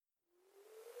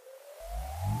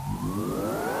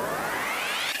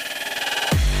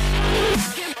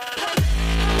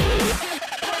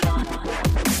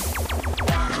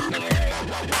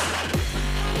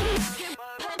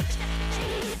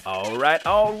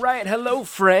All right. Hello,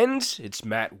 friends. It's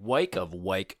Matt Wyke of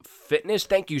Wyke Fitness.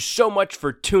 Thank you so much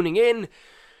for tuning in.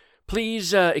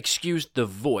 Please excuse the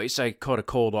voice. I caught a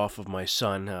cold off of my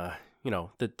son. The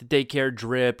daycare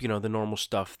drip, the normal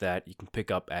stuff that you can pick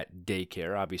up at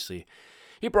daycare. Obviously,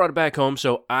 he brought it back home,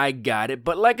 so I got it.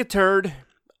 But like a turd,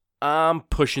 I'm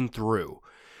pushing through.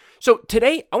 So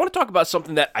today, I want to talk about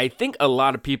something that I think a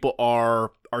lot of people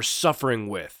are suffering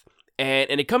with.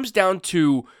 And it comes down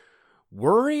to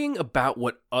worrying about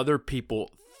what other people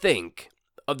think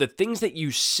of the things that you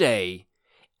say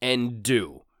and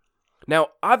do. Now,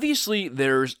 obviously,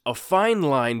 there's a fine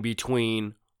line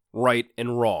between right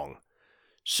and wrong.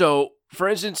 So, for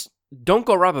instance, don't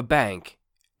go rob a bank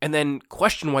and then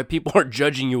question why people are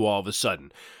judging you all of a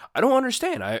sudden. I don't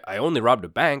understand. I only robbed a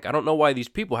bank. I don't know why these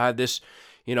people have this,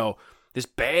 this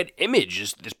bad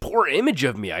image, this poor image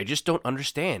of me. I just don't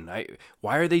understand.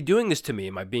 Why are they doing this to me?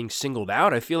 Am I being singled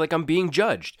out? I feel like I'm being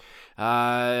judged.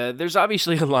 There's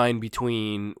obviously a line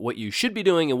between what you should be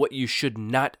doing and what you should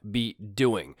not be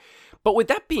doing. But with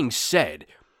that being said,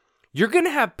 you're going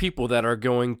to have people that are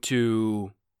going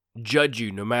to judge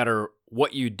you no matter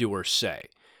what you do or say.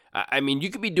 I mean, you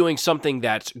could be doing something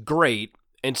that's great,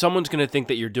 and someone's going to think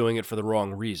that you're doing it for the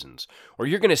wrong reasons. Or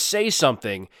you're going to say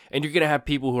something, and you're going to have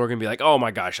people who are going to be like, oh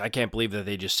my gosh, I can't believe that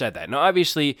they just said that. Now,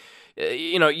 obviously,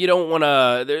 you don't want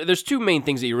to, there's two main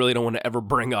things that you really don't want to ever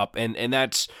bring up, and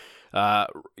that's,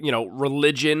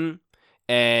 religion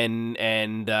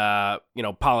and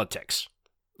politics.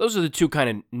 Those are the two kind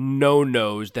of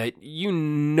no-nos that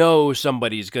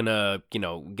somebody's going to,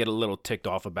 get a little ticked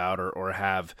off about or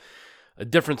have a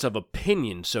difference of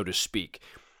opinion, so to speak.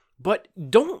 But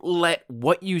don't let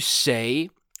what you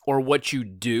say or what you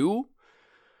do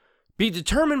be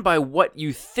determined by what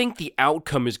you think the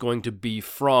outcome is going to be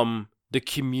from the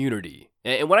community.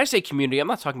 And when I say community, I'm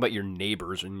not talking about your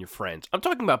neighbors and your friends. I'm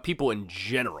talking about people in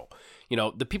general.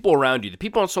 The people around you, the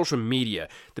people on social media,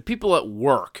 the people at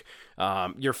work,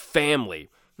 your family.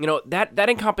 That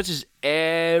encompasses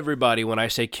everybody when I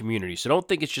say community. So don't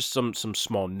think it's just some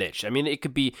small niche. I mean, it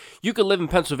could be, you could live in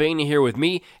Pennsylvania here with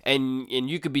me, and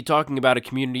you could be talking about a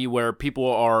community where people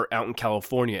are out in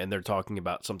California and they're talking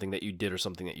about something that you did or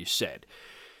something that you said.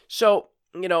 So,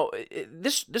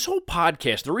 this whole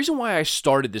podcast, the reason why I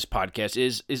started this podcast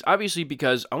is obviously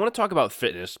because I want to talk about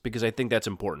fitness, because I think that's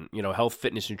important. Health,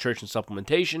 fitness, nutrition,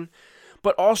 supplementation.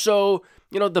 But also,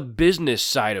 the business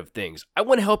side of things. I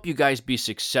want to help you guys be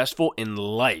successful in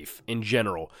life in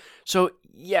general. So,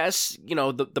 yes,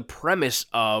 the premise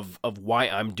of why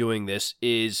I'm doing this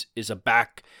is a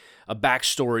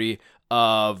backstory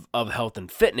of health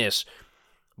and fitness.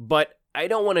 But I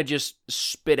don't want to just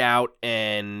spit out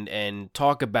and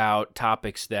talk about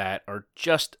topics that are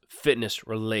just fitness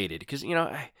related. Because,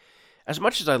 as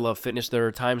much as I love fitness, there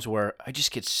are times where I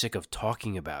just get sick of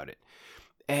talking about it.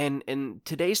 And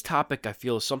today's topic, I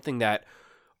feel, is something that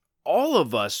all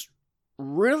of us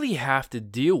really have to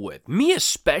deal with. Me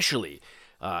especially.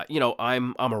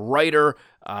 I'm a writer.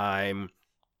 I'm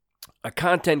a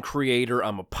content creator.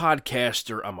 I'm a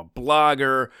podcaster. I'm a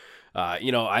blogger.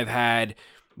 I've had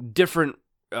different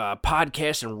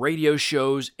podcasts and radio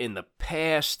shows in the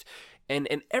past. And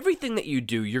everything that you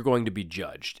do, you're going to be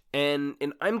judged. And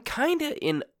I'm kind of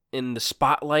in the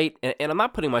spotlight, and I'm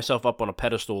not putting myself up on a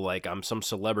pedestal like I'm some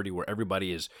celebrity where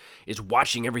everybody is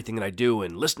watching everything that I do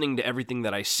and listening to everything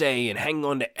that I say and hanging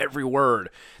on to every word.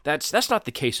 That's not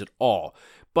the case at all.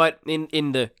 But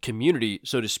in the community,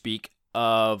 so to speak,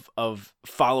 of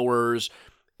followers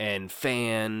and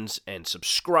fans and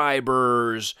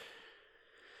subscribers,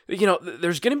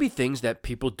 there's going to be things that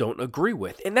people don't agree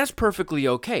with, and that's perfectly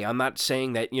okay. I'm not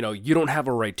saying that, you don't have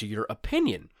a right to your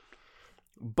opinion,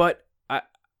 but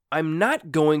I'm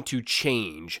not going to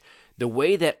change the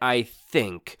way that I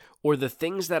think or the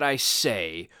things that I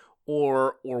say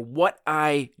or what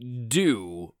I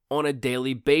do on a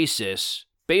daily basis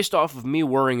based off of me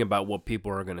worrying about what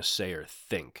people are going to say or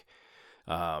think.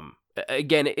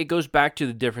 Again, it goes back to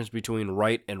the difference between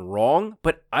right and wrong,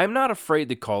 but I'm not afraid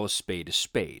to call a spade a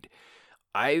spade.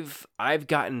 I've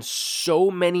gotten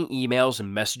so many emails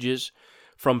and messages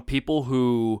from people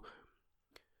who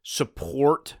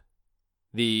support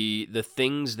the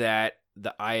things that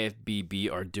the IFBB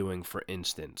are doing, for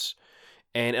instance.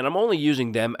 And I'm only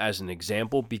using them as an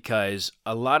example because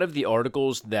a lot of the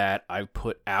articles that I've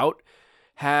put out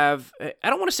have, I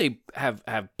don't want to say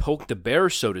have poked the bear,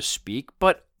 so to speak,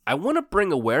 but I want to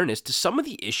bring awareness to some of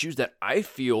the issues that I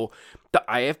feel the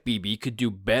IFBB could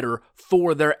do better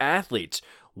for their athletes.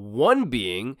 One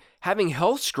being having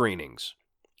health screenings.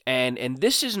 And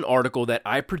this is an article that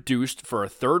I produced for a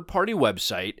third-party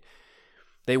website.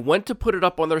 They went to put it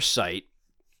up on their site,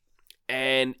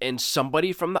 and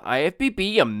somebody from the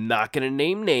IFBB, I'm not going to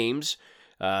name names,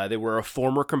 they were a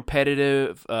former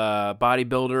competitive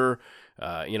bodybuilder,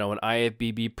 an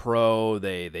IFBB pro.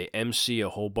 They MC a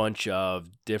whole bunch of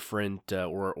different,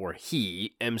 or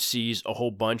he MCs a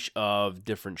whole bunch of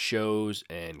different shows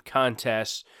and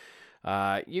contests.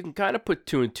 You can kind of put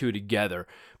two and two together,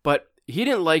 but he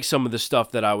didn't like some of the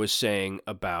stuff that I was saying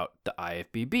about the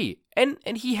IFBB, and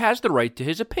he has the right to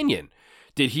his opinion.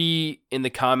 Did he, in the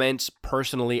comments,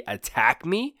 personally attack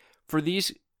me for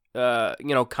these,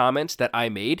 comments that I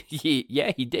made?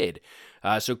 Yeah, he did.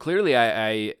 So clearly,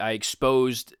 I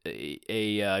exposed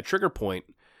a trigger point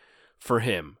for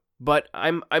him. But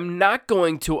I'm not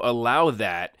going to allow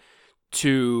that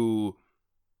to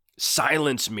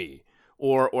silence me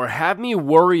or have me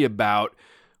worry about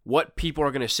what people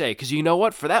are going to say. Because you know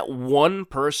what? For that one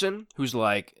person who's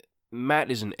like,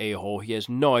 Matt is an a-hole. He has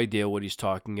no idea what he's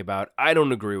talking about. I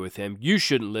don't agree with him. You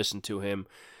shouldn't listen to him.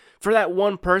 For that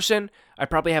one person, I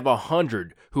probably have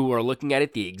 100 who are looking at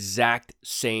it the exact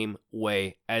same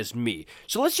way as me.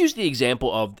 So let's use the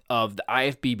example of the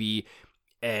IFBB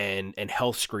and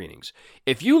health screenings.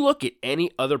 If you look at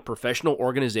any other professional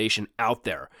organization out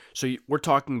there, so we're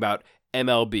talking about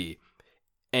MLB,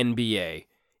 NBA,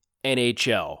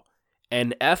 NHL,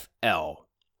 NFL,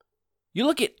 you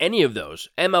look at any of those,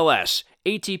 MLS,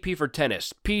 ATP for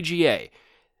tennis, PGA,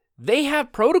 they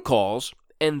have protocols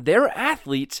and their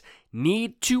athletes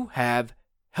need to have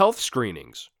health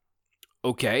screenings.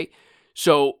 Okay?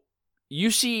 So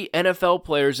you see NFL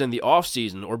players in the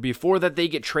offseason or before that they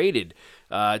get traded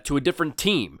to a different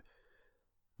team,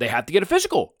 they have to get a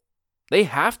physical. They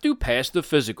have to pass the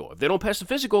physical. If they don't pass the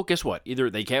physical, guess what? Either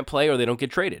they can't play or they don't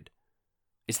get traded.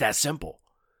 It's that simple.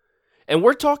 And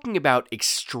we're talking about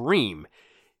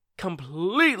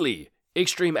completely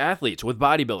extreme athletes with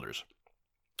bodybuilders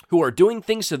who are doing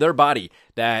things to their body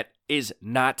that is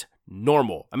not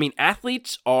normal. I mean,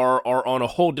 athletes are on a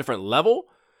whole different level,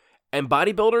 and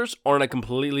bodybuilders are on a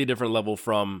completely different level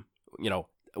from,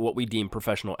 what we deem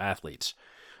professional athletes.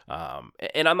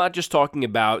 And I'm not just talking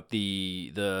about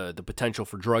the potential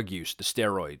for drug use, the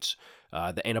steroids,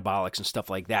 the anabolics and stuff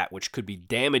like that, which could be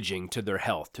damaging to their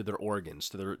health, to their organs,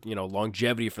 to their,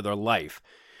 longevity for their life.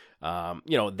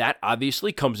 That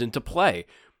obviously comes into play.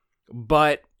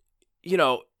 But,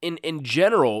 in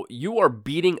general, you are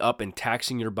beating up and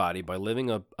taxing your body by living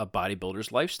a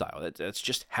bodybuilder's lifestyle. That's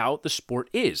just how the sport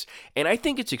is. And I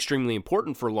think it's extremely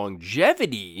important for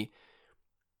longevity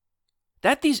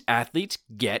that these athletes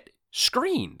get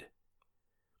screened.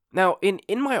 Now, in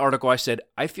my article, I said,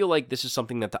 I feel like this is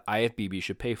something that the IFBB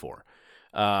should pay for.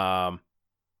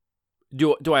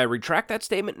 Do I retract that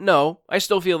statement? No. I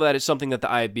still feel that it's something that the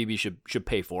IFBB should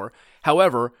pay for.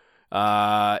 However,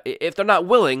 if they're not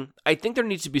willing, I think there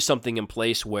needs to be something in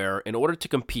place where in order to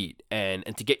compete and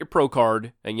to get your pro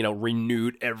card and,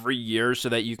 renewed every year so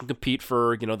that you can compete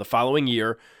for, the following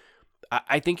year,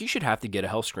 I think you should have to get a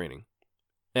health screening.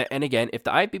 And again, if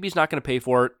the IFBB is not going to pay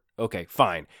for it, okay,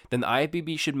 fine. Then the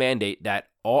IFBB should mandate that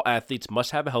all athletes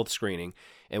must have a health screening,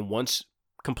 and once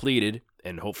completed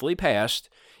and hopefully passed,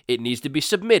 it needs to be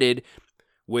submitted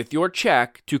with your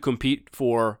check to compete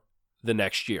for the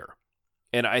next year.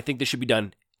 And I think this should be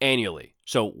done annually,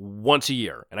 so once a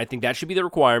year. And I think that should be the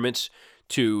requirements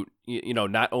to,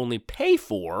 not only pay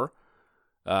for,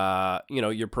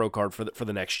 your pro card for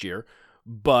the next year,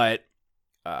 but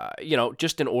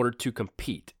just in order to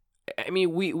compete. I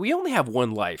mean, we only have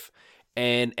one life,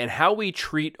 and how we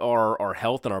treat our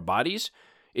health and our bodies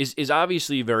is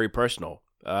obviously very personal.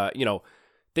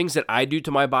 Things that I do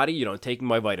to my body, taking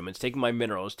my vitamins, taking my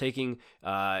minerals, taking,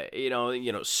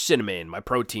 cinnamon, my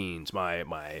proteins,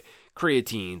 my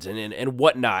creatines, and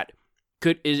whatnot,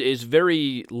 is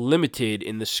very limited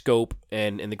in the scope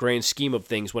and in the grand scheme of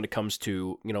things when it comes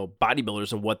to,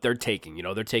 bodybuilders and what they're taking.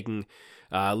 They're taking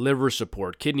liver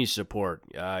support, kidney support.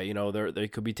 They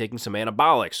could be taking some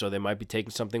anabolics, so they might be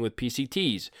taking something with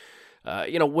PCTs.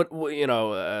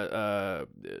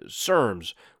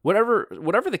 SERMs,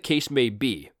 whatever the case may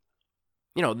be.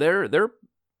 They're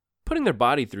putting their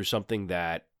body through something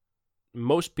that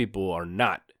most people are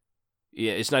not.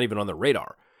 It's not even on the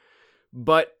radar.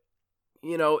 But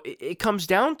it comes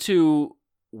down to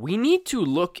we need to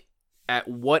look at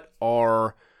what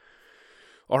our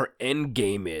end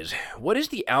game is. What is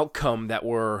the outcome that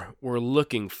we're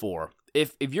looking for?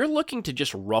 If you're looking to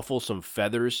just ruffle some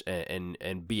feathers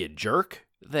and be a jerk,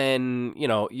 then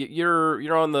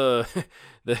you're on the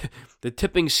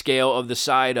tipping scale of the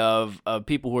side of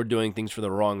people who are doing things for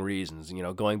the wrong reasons.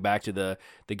 Going back to the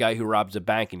guy who robs a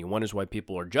bank, and he wonders why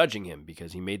people are judging him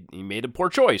because he made a poor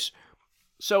choice.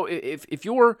 So if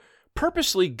you're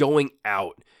purposely going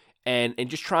out and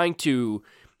just trying to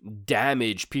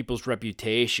damage people's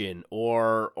reputation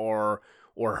or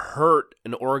hurt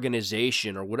an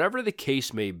organization or whatever the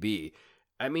case may be,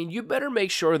 I mean, you better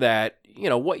make sure that,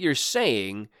 what you're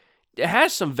saying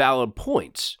has some valid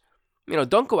points.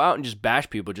 Don't go out and just bash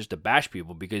people just to bash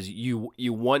people because you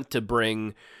want to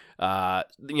bring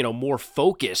more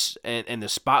focus and the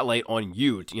spotlight on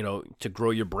you, to grow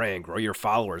your brand, grow your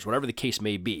followers, whatever the case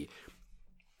may be.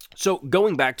 So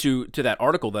going back to that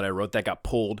article that I wrote that got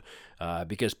pulled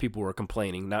because people were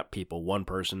complaining, not people, one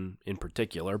person in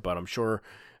particular, but I'm sure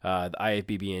the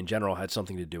IFBB in general had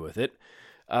something to do with it.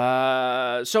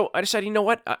 So I decided, you know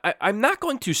what? I'm not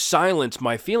going to silence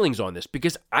my feelings on this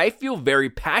because I feel very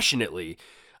passionately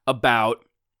about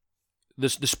the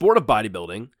sport of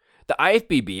bodybuilding, the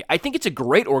IFBB. I think it's a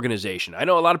great organization. I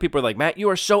know a lot of people are like, Matt, you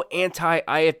are so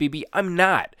anti-IFBB. I'm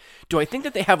not. Do I think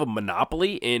that they have a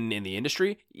monopoly in the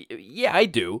industry? Yeah, I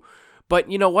do.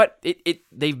 But you know what?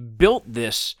 They've built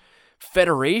this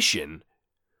federation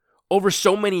over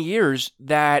so many years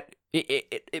that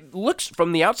it looks,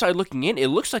 from the outside looking in, it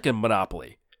looks like a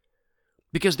monopoly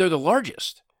because they're the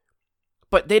largest.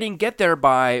 But they didn't get there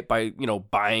by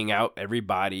buying out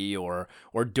everybody or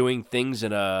doing things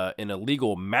in a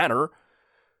legal manner.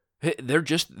 They're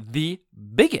just the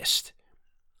biggest.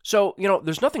 So,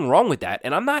 there's nothing wrong with that,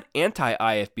 and I'm not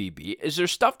anti-IFBB. Is there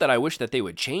stuff that I wish that they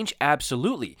would change?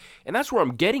 Absolutely. And that's where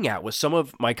I'm getting at with some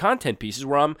of my content pieces,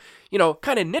 where I'm,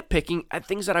 kind of nitpicking at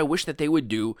things that I wish that they would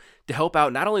do to help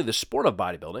out not only the sport of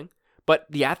bodybuilding, but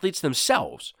the athletes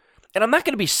themselves. And I'm not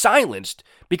going to be silenced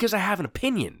because I have an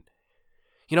opinion.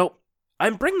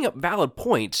 I'm bringing up valid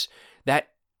points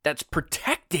that's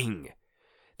protecting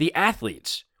the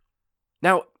athletes.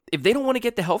 Now, if they don't want to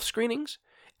get the health screenings,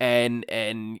 and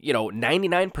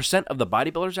 99% of the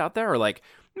bodybuilders out there are like,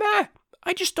 nah,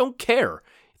 I just don't care.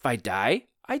 If I die,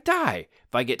 I die.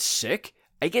 If I get sick,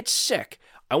 I get sick.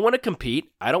 I want to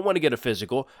compete. I don't want to get a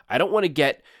physical. I don't want to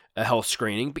get a health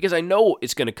screening because I know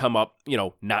it's going to come up,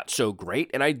 not so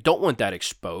great, and I don't want that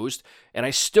exposed, and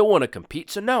I still want to compete.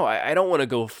 So no, I don't want to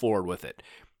go forward with it.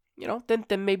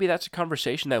 Then maybe that's a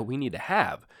conversation that we need to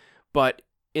have. But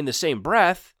in the same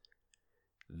breath,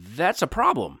 that's a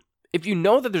problem. If you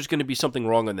know that there's going to be something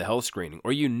wrong on the health screening,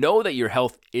 or you know that your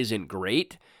health isn't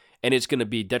great and it's going to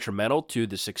be detrimental to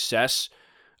the success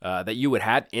that you would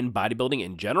have in bodybuilding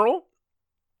in general,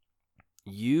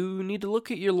 you need to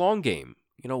look at your long game.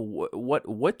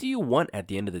 What do you want at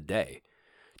the end of the day?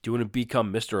 Do you want to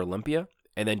become Mr. Olympia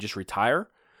and then just retire?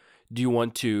 Do you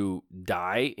want to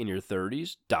die in your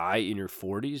 30s, die in your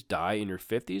 40s, die in your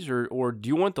 50s, or do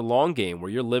you want the long game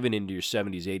where you're living into your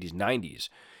 70s, 80s, 90s?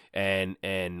 And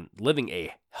living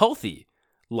a healthy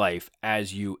life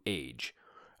as you age.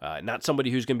 Not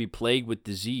somebody who's going to be plagued with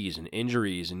disease and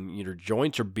injuries and your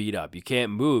joints are beat up. You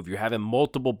can't move. You're having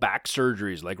multiple back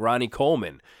surgeries like Ronnie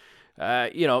Coleman.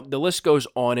 The list goes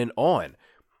on and on.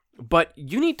 But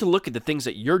you need to look at the things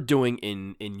that you're doing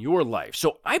in your life.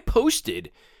 So I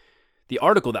posted the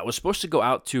article that was supposed to go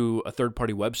out to a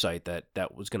third-party website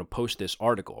that was going to post this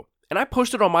article. And I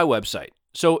posted it on my website.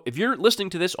 So if you're listening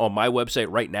to this on my website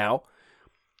right now,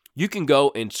 you can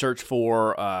go and search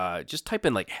for, just type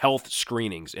in like health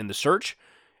screenings in the search,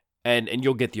 and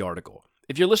you'll get the article.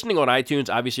 If you're listening on iTunes,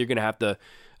 obviously you're going to have to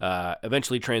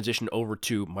eventually transition over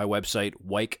to my website,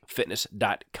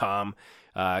 wykefitness.com.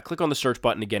 Click on the search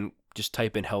button again, just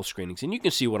type in health screenings, and you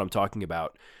can see what I'm talking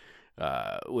about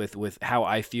with how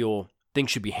I feel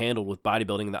things should be handled with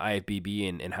bodybuilding and the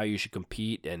IFBB and how you should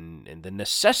compete and the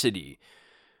necessity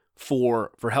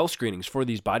for health screenings for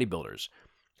these bodybuilders.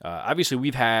 Obviously,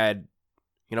 we've had,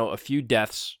 a few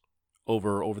deaths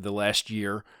over the last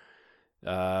year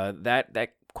that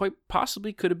quite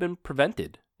possibly could have been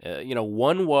prevented.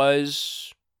 One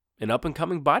was an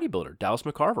up-and-coming bodybuilder, Dallas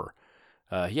McCarver.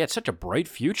 He had such a bright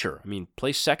future. I mean,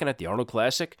 placed second at the Arnold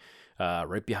Classic,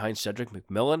 right behind Cedric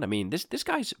McMillan. I mean, this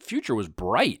guy's future was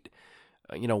bright.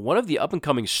 One of the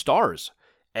up-and-coming stars,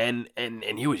 and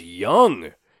he was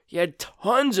young. He had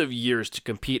tons of years to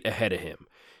compete ahead of him.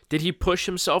 Did he push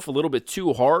himself a little bit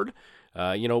too hard?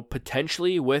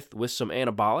 Potentially with some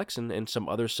anabolics and some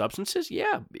other substances?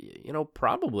 Yeah,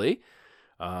 probably.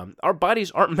 Our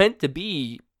bodies aren't meant to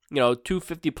be,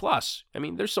 250 plus. I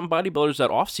mean, there's some bodybuilders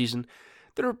that off season,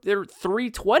 they're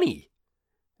 320.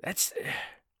 I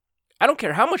don't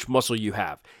care how much muscle you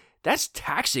have. That's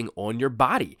taxing on your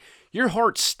body. Your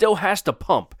heart still has to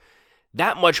pump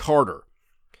that much harder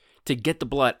to get the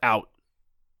blood out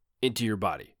into your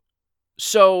body.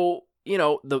 So,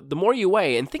 the more you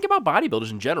weigh, and think about bodybuilders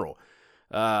in general,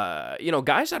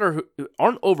 guys that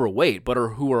aren't overweight, but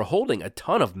who are holding a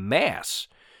ton of mass,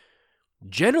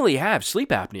 generally have sleep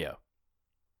apnea.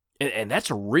 And that's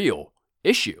a real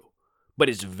issue, but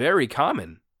it's very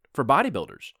common for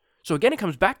bodybuilders. So again, it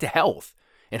comes back to health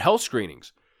and health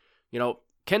screenings.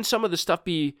 Can some of the stuff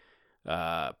be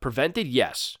prevented?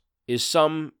 Yes. Is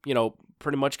some,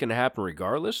 pretty much going to happen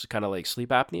regardless? Kind of like sleep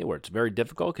apnea, where it's very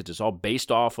difficult because it's all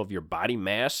based off of your body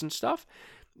mass and stuff.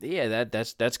 Yeah,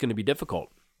 that's going to be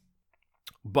difficult.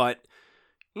 But,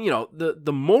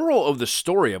 the moral of the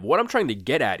story of what I'm trying to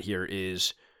get at here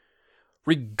is,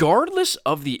 regardless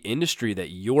of the industry that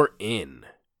you're in,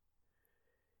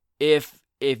 if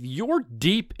you're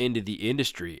deep into the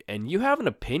industry and you have an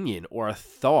opinion or a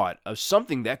thought of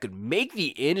something that could make the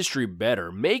industry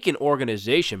better, make an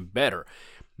organization better,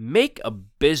 make a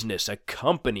business, a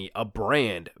company, a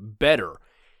brand better,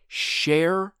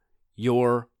 share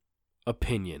your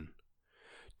opinion.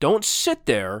 Don't sit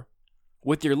there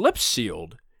with your lips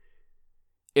sealed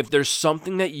if there's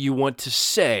something that you want to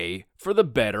say for the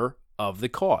better of the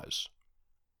cause.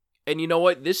 And you know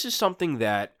what? This is something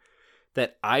that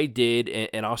I did,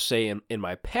 and I'll say in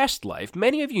my past life.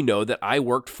 Many of you know that I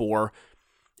worked for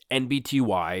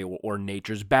NBTY or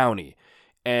Nature's Bounty.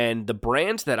 And the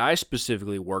brands that I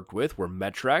specifically worked with were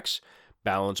Metrex,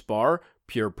 Balance Bar,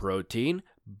 Pure Protein,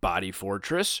 Body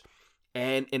Fortress.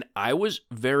 And I was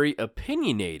very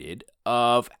opinionated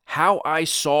of how I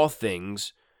saw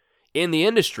things in the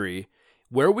industry,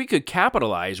 where we could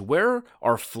capitalize, where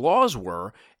our flaws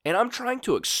were. And I'm trying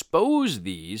to expose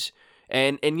these.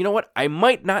 And you know what? I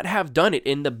might not have done it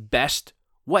in the best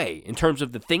way in terms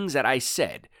of the things that I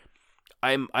said.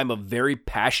 I'm a very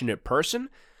passionate person.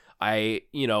 I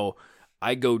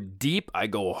go deep, I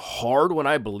go hard when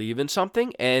I believe in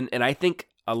something. And I think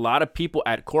a lot of people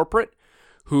at corporate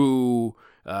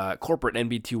corporate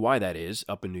NBTY, that is,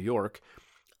 up in New York,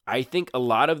 I think a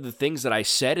lot of the things that I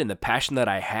said and the passion that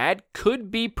I had could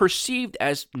be perceived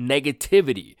as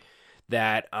negativity.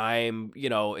 That I'm,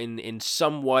 in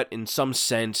some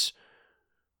sense,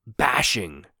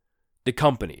 bashing the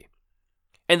company.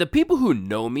 And the people who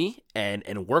know me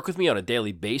and work with me on a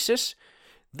daily basis,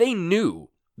 they knew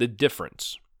the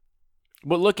difference.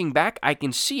 But looking back, I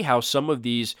can see how some of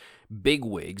these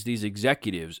bigwigs, these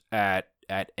executives at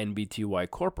NBTY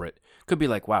Corporate, could be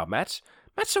like, wow, Matt's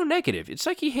so negative. It's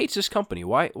like he hates this company.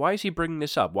 Why is he bringing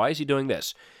this up? Why is he doing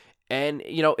this? And,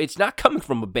 it's not coming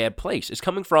from a bad place. It's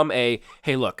coming from hey,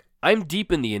 look, I'm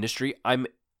deep in the industry. I'm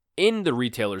in the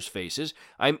retailers' faces.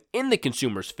 I'm in the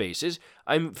consumers' faces.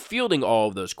 I'm fielding all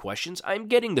of those questions. I'm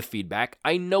getting the feedback.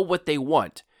 I know what they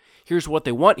want. Here's what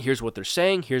they want. Here's what they're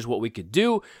saying. Here's what we could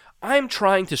do. I'm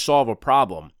trying to solve a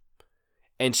problem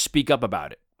and speak up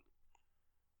about it.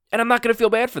 And I'm not going to feel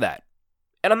bad for that.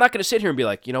 And I'm not going to sit here and be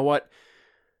like, you know what?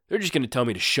 They're just going to tell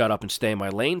me to shut up and stay in my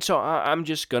lane, so I'm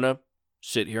just going to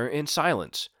sit here in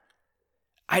silence.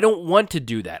 I don't want to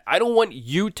do that. I don't want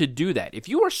you to do that. If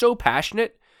you are so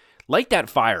passionate, light that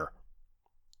fire.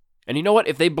 And you know what?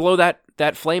 If they blow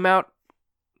that flame out,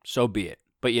 so be it.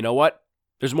 But you know what?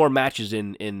 There's more matches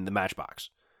in the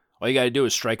matchbox. All you got to do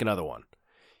is strike another one.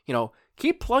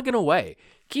 Keep plugging away.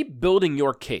 Keep building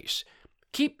your case.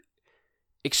 Keep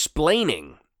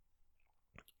explaining,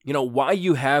 why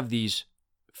you have these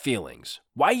feelings,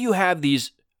 why you have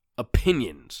these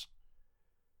opinions.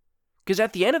 Because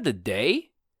at the end of the day,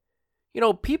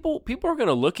 people are going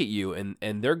to look at you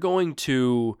and they're going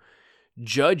to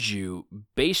judge you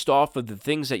based off of the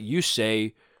things that you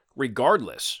say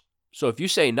regardless. So if you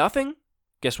say nothing,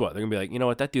 guess what? They're going to be like, you know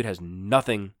what? That dude has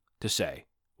nothing to say.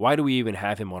 Why do we even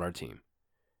have him on our team?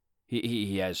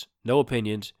 He has no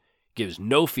opinions, gives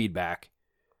no feedback.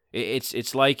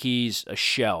 It's like he's a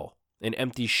shell, an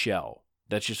empty shell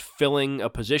that's just filling a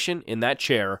position in that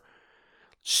chair,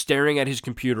 staring at his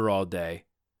computer all day,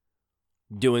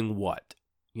 doing what?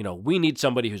 We need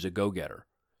somebody who's a go-getter.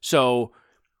 So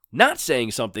not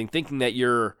saying something, thinking that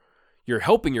you're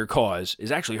helping your cause,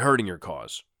 is actually hurting your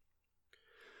cause.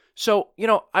 So,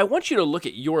 I want you to look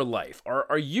at your life.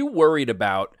 Are you worried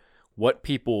about what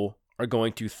people are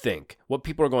going to think, what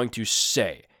people are going to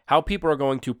say, how people are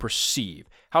going to perceive,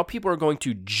 how people are going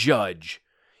to judge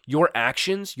your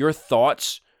actions, your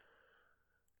thoughts,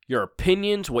 your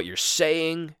opinions, what you're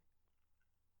saying?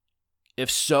 If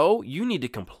so, you need to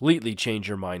completely change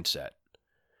your mindset.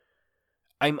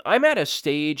 I'm at a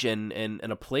stage and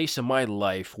a place in my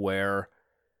life where,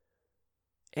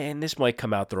 and this might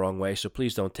come out the wrong way, so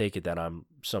please don't take it that I'm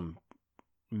some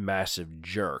massive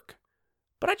jerk,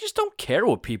 but I just don't care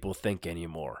what people think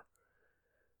anymore.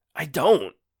 I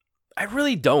don't. I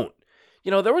really don't.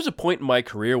 There was a point in my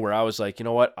career where I was like, you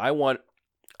know what? I want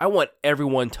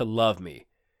everyone to love me.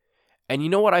 And you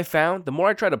know what I found? The more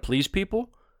I try to please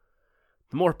people,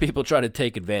 the more people try to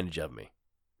take advantage of me.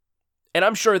 And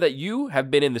I'm sure that you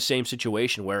have been in the same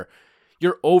situation where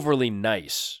you're overly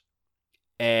nice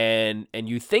and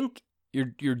you think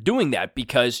you're doing that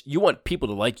because you want people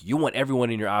to like you. You want everyone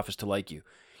in your office to like you.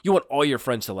 You want all your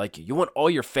friends to like you. You want all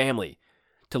your family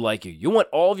to like you. You want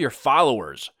all of your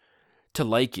followers to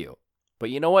like you. But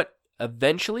you know what?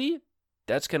 Eventually,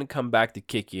 that's going to come back to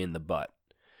kick you in the butt.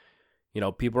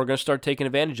 People are going to start taking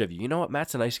advantage of you. You know what?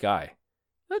 Matt's a nice guy.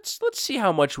 Let's see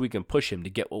how much we can push him to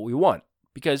get what we want,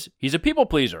 because he's a people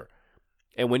pleaser.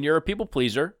 And when you're a people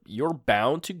pleaser, you're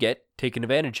bound to get taken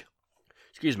advantage.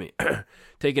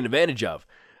 Taken advantage of.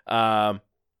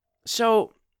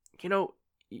 So,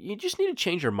 you just need to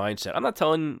change your mindset. I'm not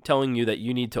telling you that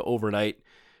you need to overnight,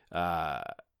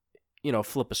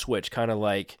 flip a switch, kind of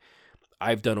like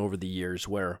I've done over the years,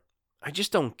 where I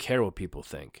just don't care what people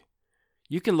think.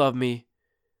 You can love me,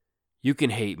 you can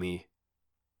hate me,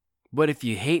 but if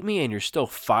you hate me and you're still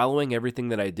following everything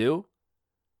that I do,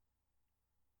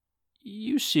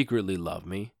 you secretly love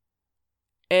me.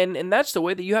 And that's the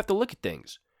way that you have to look at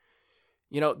things.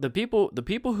 The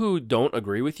people who don't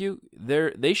agree with you,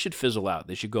 they should fizzle out.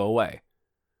 They should go away.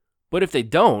 But if they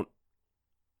don't,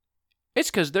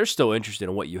 it's because they're still interested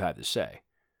in what you have to say.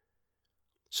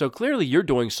 So clearly you're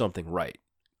doing something right,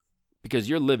 because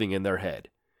you're living in their head.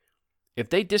 If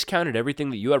they discounted everything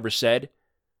that you ever said,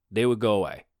 they would go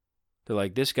away. They're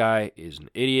like, this guy is an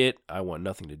idiot. I want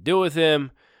nothing to do with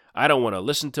him. I don't want to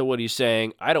listen to what he's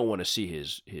saying. I don't want to see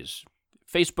his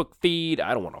Facebook feed.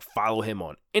 I don't want to follow him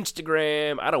on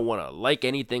Instagram. I don't want to like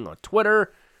anything on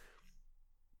Twitter.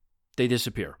 They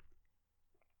disappear.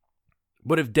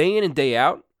 But if day in and day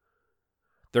out,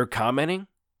 they're commenting,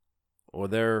 or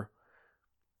they're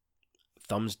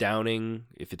thumbs downing,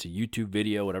 if it's a YouTube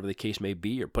video, whatever the case may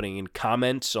be, or putting in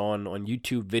comments on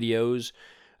YouTube videos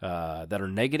that are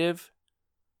negative,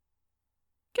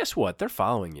 guess what? They're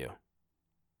following you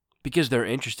because they're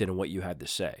interested in what you had to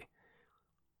say.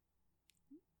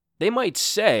 They might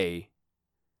say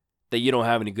that you don't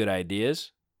have any good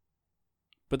ideas,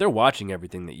 but they're watching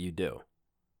everything that you do.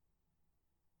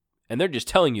 And they're just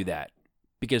telling you that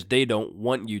because they don't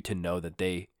want you to know that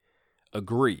they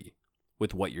agree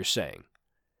with what you're saying.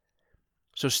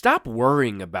 So stop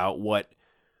worrying about what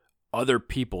other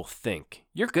people think.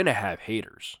 You're going to have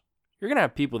haters. You're going to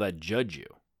have people that judge you.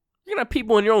 You're going to have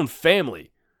people in your own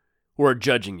family who are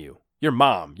judging you. Your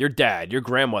mom, your dad, your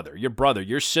grandmother, your brother,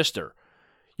 your sister,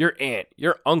 your aunt,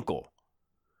 your uncle,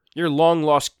 your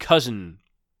long-lost cousin,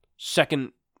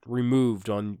 second removed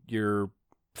on your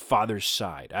father's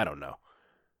side. I don't know.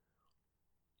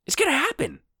 It's going to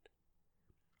happen.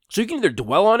 So you can either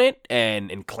dwell on it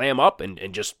and clam up and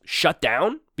just shut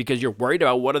down because you're worried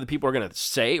about what other people are going to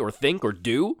say or think or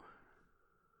do. Or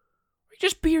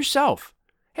just be yourself.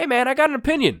 Hey, man, I got an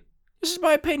opinion. This is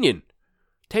my opinion.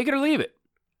 Take it or leave it.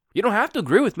 You don't have to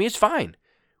agree with me. It's fine.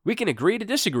 We can agree to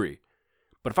disagree.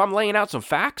 But if I'm laying out some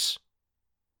facts,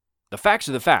 the facts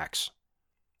are the facts.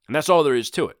 And that's all there is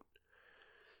to it.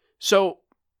 So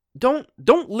don't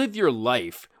live your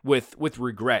life with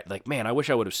regret. Like, man, I wish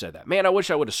I would have said that. Man, I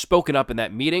wish I would have spoken up in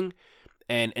that meeting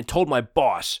and told my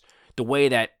boss the way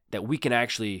that we can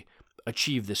actually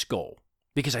achieve this goal.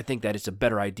 Because I think that it's a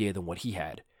better idea than what he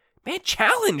had. Man,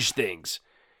 challenge things.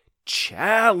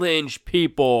 Challenge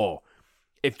people.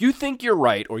 If you think you're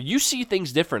right or you see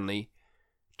things differently,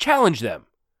 challenge them.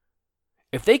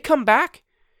 If they come back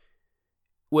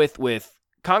with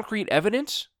concrete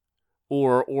evidence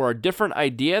or a different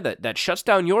idea that shuts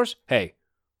down yours, hey,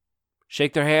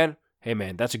 shake their hand. Hey,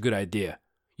 man, that's a good idea.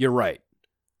 You're right.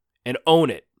 And own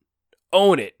it.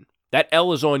 Own it. That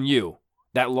L is on you.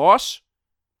 That loss,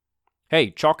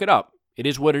 hey, chalk it up. It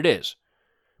is what it is.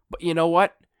 But you know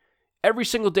what? Every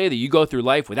single day that you go through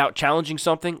life without challenging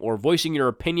something or voicing your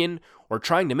opinion or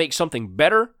trying to make something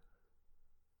better,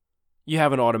 you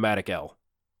have an automatic L.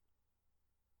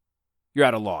 You're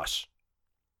at a loss.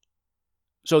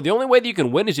 So the only way that you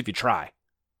can win is if you try.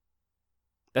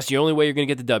 That's the only way you're going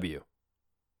to get the W.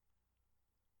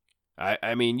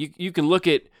 I mean, you can look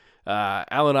at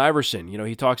Allen Iverson. You know,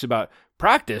 he talks about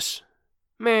practice.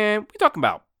 Man, we talking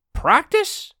about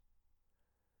practice?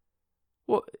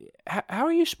 Well, how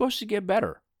are you supposed to get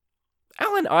better?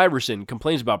 Allen Iverson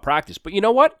complains about practice, but you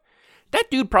know what? That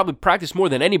dude probably practiced more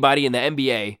than anybody in the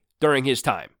NBA during his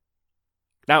time.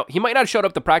 Now, he might not have showed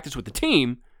up to practice with the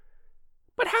team,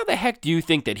 but how the heck do you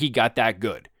think that he got that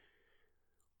good?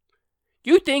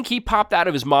 You think he popped out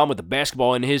of his mom with a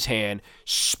basketball in his hand,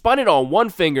 spun it on one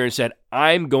finger and said,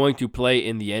 I'm going to play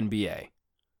in the NBA?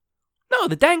 No,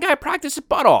 the dang guy practiced his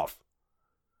butt off.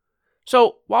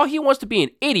 So while he wants to be an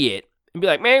idiot and be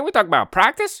like, man, we're talking about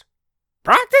practice?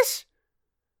 Practice?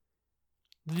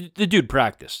 The dude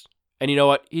practiced. And you know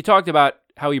what? He talked about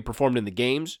how he performed in the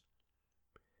games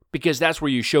because that's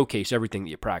where you showcase everything that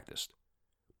you practiced.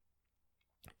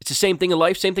 It's the same thing in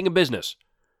life, same thing in business.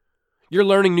 You're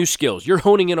learning new skills. You're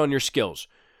honing in on your skills.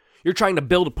 You're trying to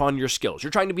build upon your skills.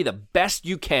 You're trying to be the best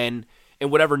you can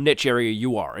in whatever niche area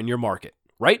you are in your market,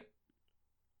 right?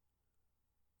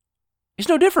 It's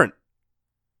no different.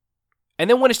 And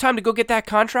then when it's time to go get that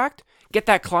contract, get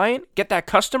that client, get that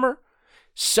customer,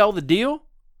 sell the deal,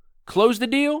 close the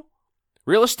deal,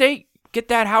 real estate, get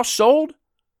that house sold,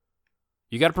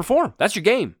 you got to perform. That's your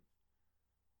game.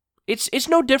 It's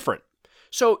no different.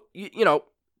 So,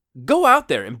 go out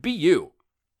there and be you.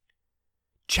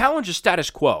 Challenge the status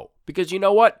quo. Because you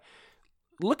know what?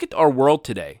 Look at our world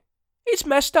today. It's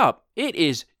messed up. It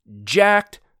is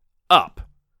jacked up.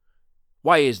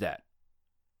 Why is that?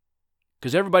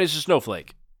 Because everybody's a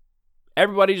snowflake.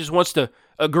 Everybody just wants to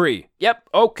agree. Yep,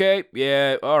 okay,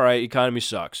 yeah, all right, economy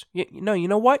sucks. You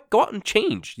know what? Go out and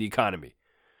change the economy.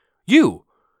 You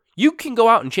can go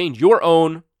out and change your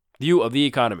own view of the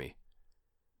economy.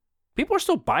 People are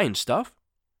still buying stuff.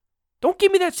 Don't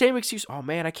give me that same excuse. Oh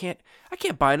man, I can't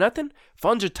buy nothing.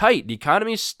 Funds are tight. The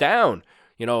economy's down.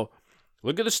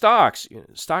 Look at the stocks.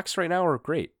 Stocks right now are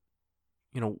great.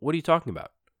 What are you talking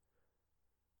about?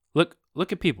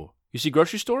 Look at people. You see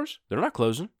grocery stores? They're not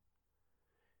closing.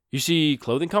 You see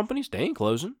clothing companies? They ain't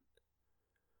closing.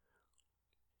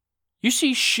 You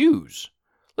see shoes.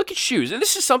 Look at shoes. And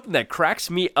this is something that cracks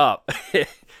me up.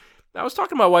 I was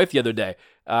talking to my wife the other day.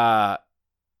 I'm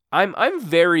a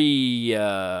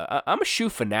shoe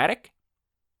fanatic,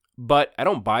 but I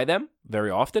don't buy them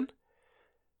very often.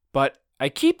 But I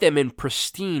keep them in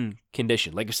pristine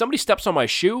condition. Like if somebody steps on my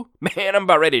shoe, man, I'm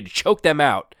about ready to choke them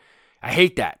out. I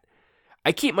hate that.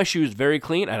 I keep my shoes very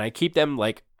clean, and I keep them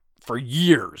like for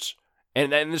years.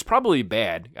 And it's probably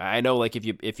bad. I know, like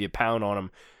if you pound on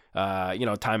them,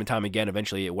 time and time again,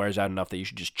 eventually it wears out enough that you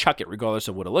should just chuck it, regardless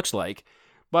of what it looks like.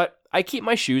 But I keep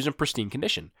my shoes in pristine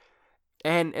condition,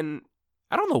 and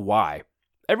I don't know why.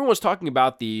 Everyone's talking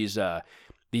about these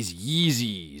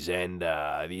Yeezys and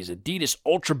these Adidas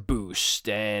Ultra Boost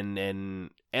and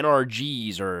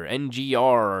NRGs or NGR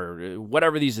or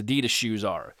whatever these Adidas shoes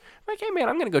are. I'm like, hey man,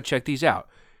 I'm gonna go check these out.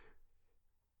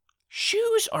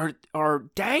 Shoes are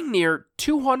dang near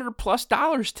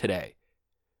 $200+ today.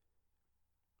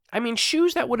 I mean,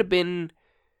 shoes that would have been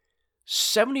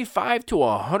 $75 to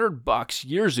 $100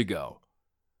 years ago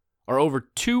are over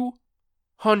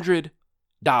 $200.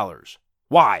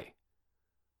 Why?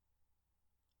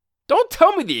 Don't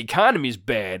tell me the economy's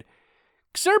bad.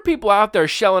 Because there are people out there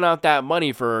shelling out that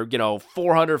money for, $400,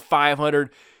 $500,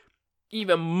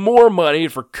 even more money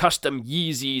for custom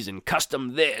Yeezys and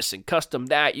custom this and custom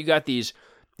that. You got these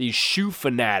shoe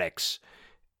fanatics.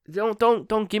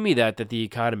 Don't give me that the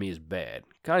economy is bad.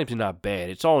 The economy's not bad.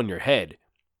 It's all in your head.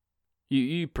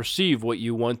 You perceive what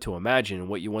you want to imagine and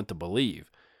what you want to believe.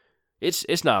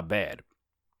 It's not bad.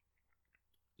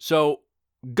 So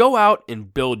go out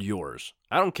and build yours.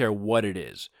 I don't care what it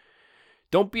is.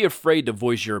 Don't be afraid to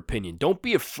voice your opinion. Don't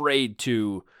be afraid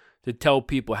to tell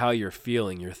people how you're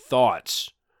feeling, your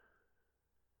thoughts.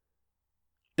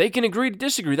 They can agree to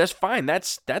disagree. That's fine.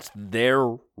 That's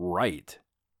their right.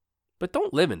 But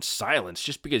don't live in silence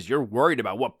just because you're worried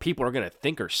about what people are going to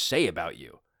think or say about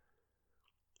you.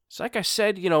 It's like I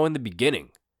said, in the beginning.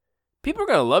 People are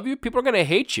going to love you. People are going to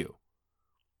hate you.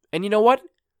 And you know what?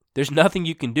 There's nothing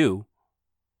you can do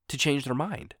to change their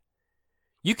mind.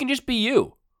 You can just be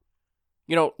you.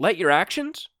 Let your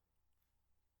actions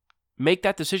make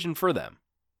that decision for them.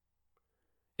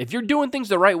 If you're doing things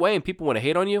the right way and people want to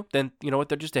hate on you, then you know what?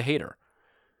 They're just a hater.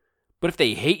 But if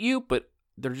they hate you, but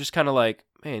they're just kind of like,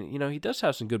 man, he does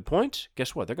have some good points,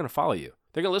 guess what? They're going to follow you.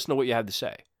 They're going to listen to what you have to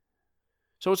say.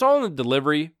 So it's all in the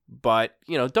delivery, but,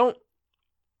 don't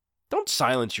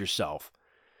silence yourself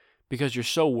because you're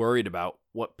so worried about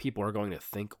what people are going to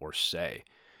think or say.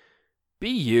 Be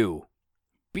you.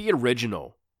 Be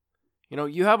original.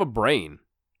 You have a brain.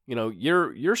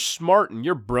 You're smart and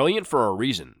you're brilliant for a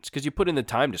reason. It's because you put in the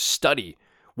time to study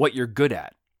what you're good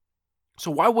at. So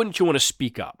why wouldn't you want to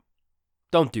speak up?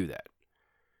 Don't do that.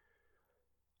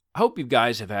 I hope you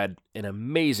guys have had an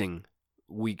amazing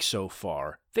week so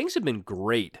far. Things have been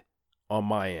great on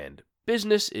my end.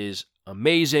 Business is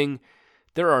amazing.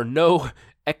 There are no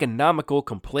economical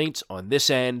complaints on this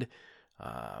end.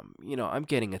 I'm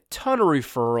getting a ton of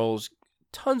referrals,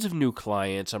 tons of new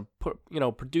clients. I'm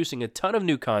producing a ton of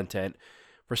new content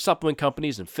for supplement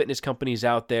companies and fitness companies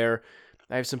out there.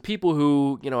 I have some people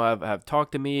who have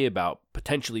talked to me about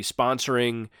potentially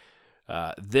sponsoring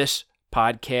this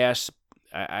podcast.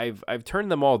 I've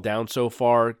turned them all down so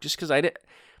far just because I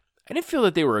I didn't feel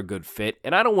that they were a good fit,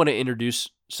 and I don't want to introduce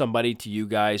somebody to you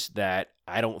guys that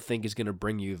I don't think is going to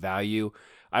bring you value.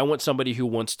 I want somebody who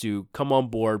wants to come on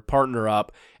board, partner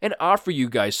up, and offer you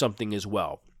guys something as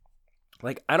well.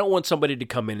 Like, I don't want somebody to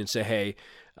come in and say, hey,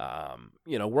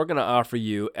 we're going to offer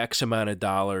you X amount of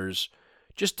dollars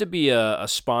just to be a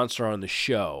sponsor on the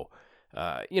show.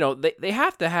 They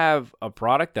have to have a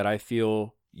product that I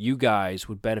feel you guys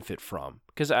would benefit from,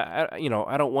 because I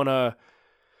don't want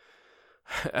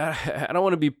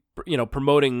to be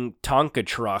promoting Tonka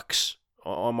trucks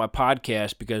on my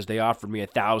podcast because they offered me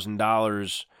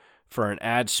 $1,000 for an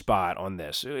ad spot on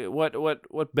this.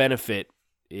 What benefit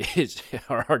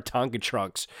are Tonka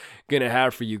trucks gonna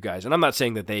have for you guys? And I'm not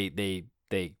saying that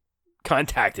they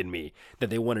contacted me that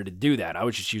they wanted to do that. I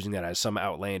was just using that as some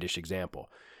outlandish example.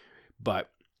 But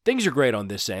things are great on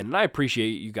this end, and I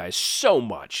appreciate you guys so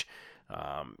much.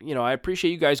 I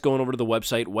appreciate you guys going over to the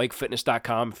website,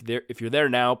 WikeFitness.com. If you're there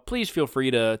now, please feel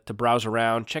free to browse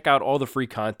around, check out all the free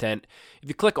content. If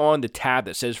you click on the tab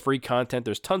that says free content,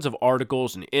 there's tons of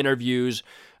articles and interviews.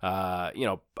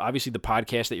 Obviously the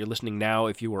podcast that you're listening now,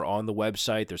 if you were on the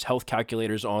website, there's health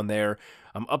calculators on there.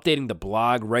 I'm updating the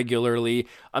blog regularly.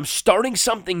 I'm starting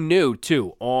something new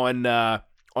too on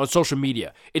social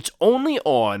media. It's only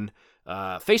on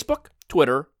Facebook,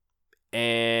 Twitter,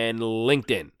 and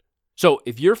LinkedIn. So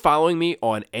if you're following me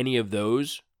on any of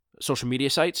those social media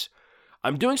sites,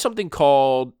 I'm doing something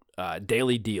called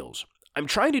Daily Deals. I'm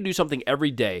trying to do something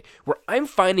every day where I'm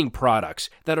finding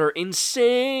products that are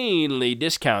insanely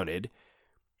discounted,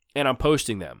 and I'm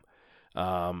posting them.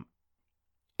 And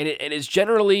it's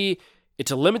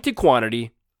a limited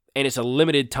quantity, and it's a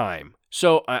limited time.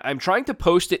 So I'm trying to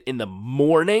post it in the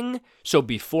morning, so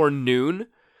before noon.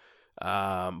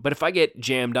 But if I get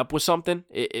jammed up with something,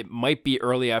 it might be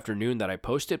early afternoon that I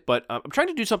post it. But I'm trying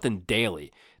to do something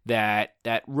daily that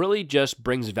really just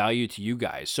brings value to you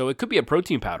guys. So it could be a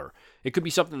protein powder. It could be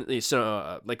something that's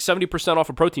like 70% off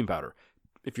a protein powder.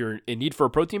 If you're in need for a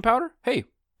protein powder, hey,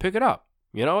 pick it up.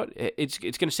 It's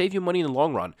going to save you money in the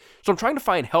long run. So I'm trying to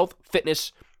find health,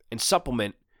 fitness, and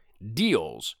supplement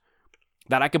deals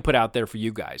that I can put out there for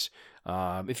you guys.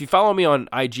 If you follow me on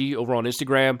IG over on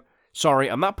Instagram, sorry,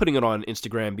 I'm not putting it on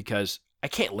Instagram because I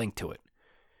can't link to it.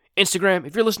 Instagram,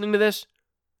 if you're listening to this,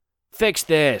 fix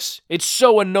this. It's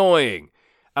so annoying.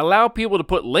 Allow people to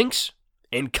put links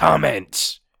in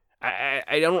comments.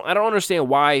 I don't understand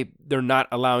why they're not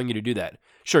allowing you to do that.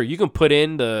 Sure, you can put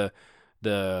in the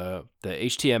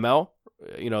HTML,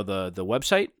 the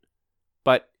website,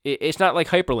 but it's not like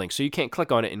hyperlinks, so you can't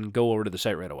click on it and go over to the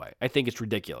site right away. I think it's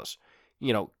ridiculous.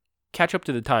 Catch up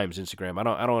to the times, Instagram. I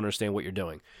don't understand what you're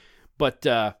doing. But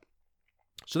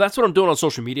so that's what I'm doing on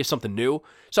social media, something new,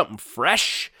 something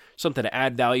fresh, something to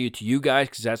add value to you guys,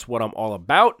 because that's what I'm all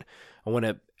about. I want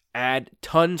to add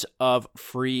tons of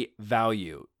free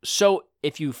value. So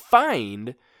if you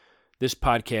find this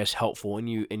podcast helpful and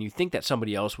you think that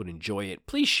somebody else would enjoy it,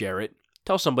 please share it.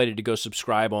 Tell somebody to go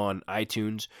subscribe on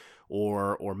iTunes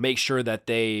or make sure that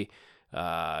they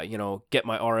get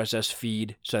my RSS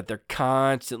feed so that they're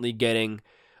constantly getting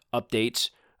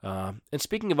updates. And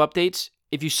speaking of updates,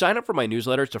 if you sign up for my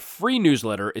newsletter, it's a free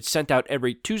newsletter. It's sent out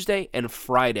every Tuesday and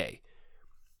Friday.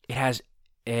 It has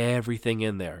everything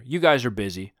in there. You guys are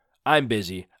busy. I'm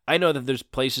busy. I know that there's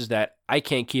places that I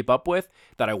can't keep up with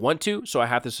that I want to, so I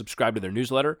have to subscribe to their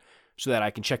newsletter so that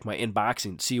I can check my inbox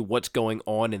and see what's going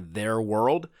on in their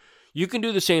world. You can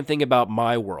do the same thing about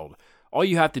my world. All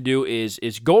you have to do is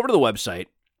go over to the website,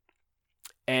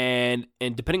 and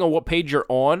depending on what page you're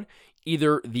on,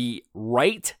 either the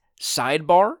right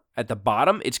sidebar at the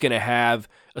bottom, it's going to have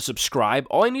a subscribe.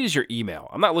 All I need is your email.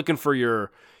 I'm not looking for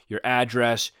your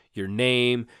address, your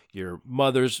name, your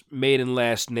mother's maiden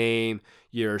last name,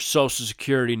 your social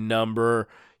security number,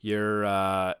 your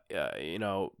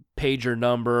pager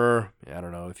number. I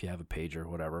don't know if you have a pager,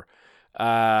 whatever.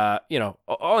 All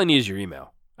I need is your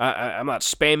email. I'm not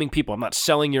spamming people. I'm not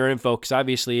selling your info, because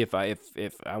obviously if I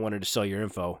wanted to sell your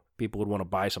info, people would want to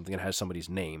buy something that has somebody's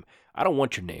name. I don't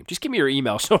want your name. Just give me your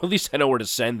email so at least I know where to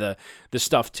send the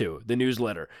stuff to, the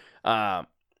newsletter.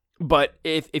 But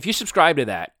if you subscribe to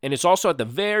that, and it's also at the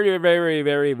very, very,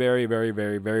 very, very, very,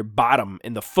 very, very bottom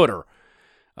in the footer,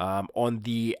 on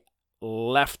the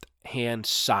left-hand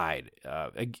side,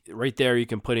 right there, you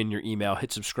can put in your email,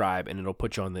 hit subscribe, and it'll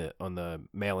put you on the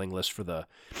mailing list for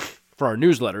our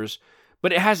newsletters.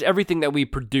 But it has everything that we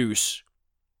produce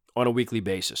on a weekly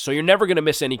basis. So you're never going to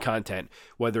miss any content,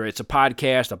 whether it's a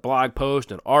podcast, a blog post,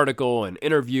 an article, an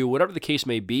interview, whatever the case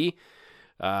may be,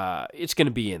 it's going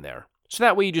to be in there. So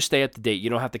that way you just stay up to date. You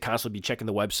don't have to constantly be checking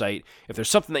the website. If there's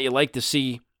something that you like to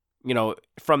see,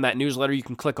 from that newsletter, you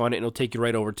can click on it and it'll take you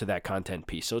right over to that content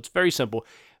piece. So it's very simple,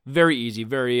 very easy,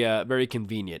 very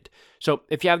convenient. So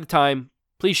if you have the time,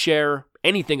 please share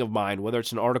anything of mine, whether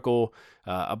it's an article,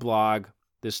 a blog,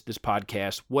 this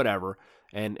podcast, whatever,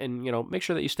 and make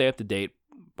sure that you stay up to date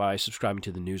by subscribing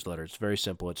to the newsletter. It's very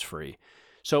simple. It's free.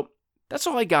 So that's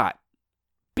all I got.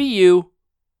 Be you.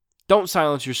 Don't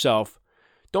silence yourself.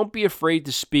 Don't be afraid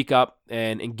to speak up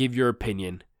and give your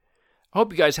opinion. I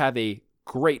hope you guys have a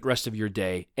great rest of your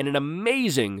day and an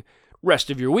amazing rest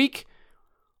of your week.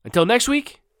 Until next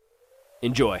week,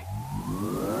 enjoy.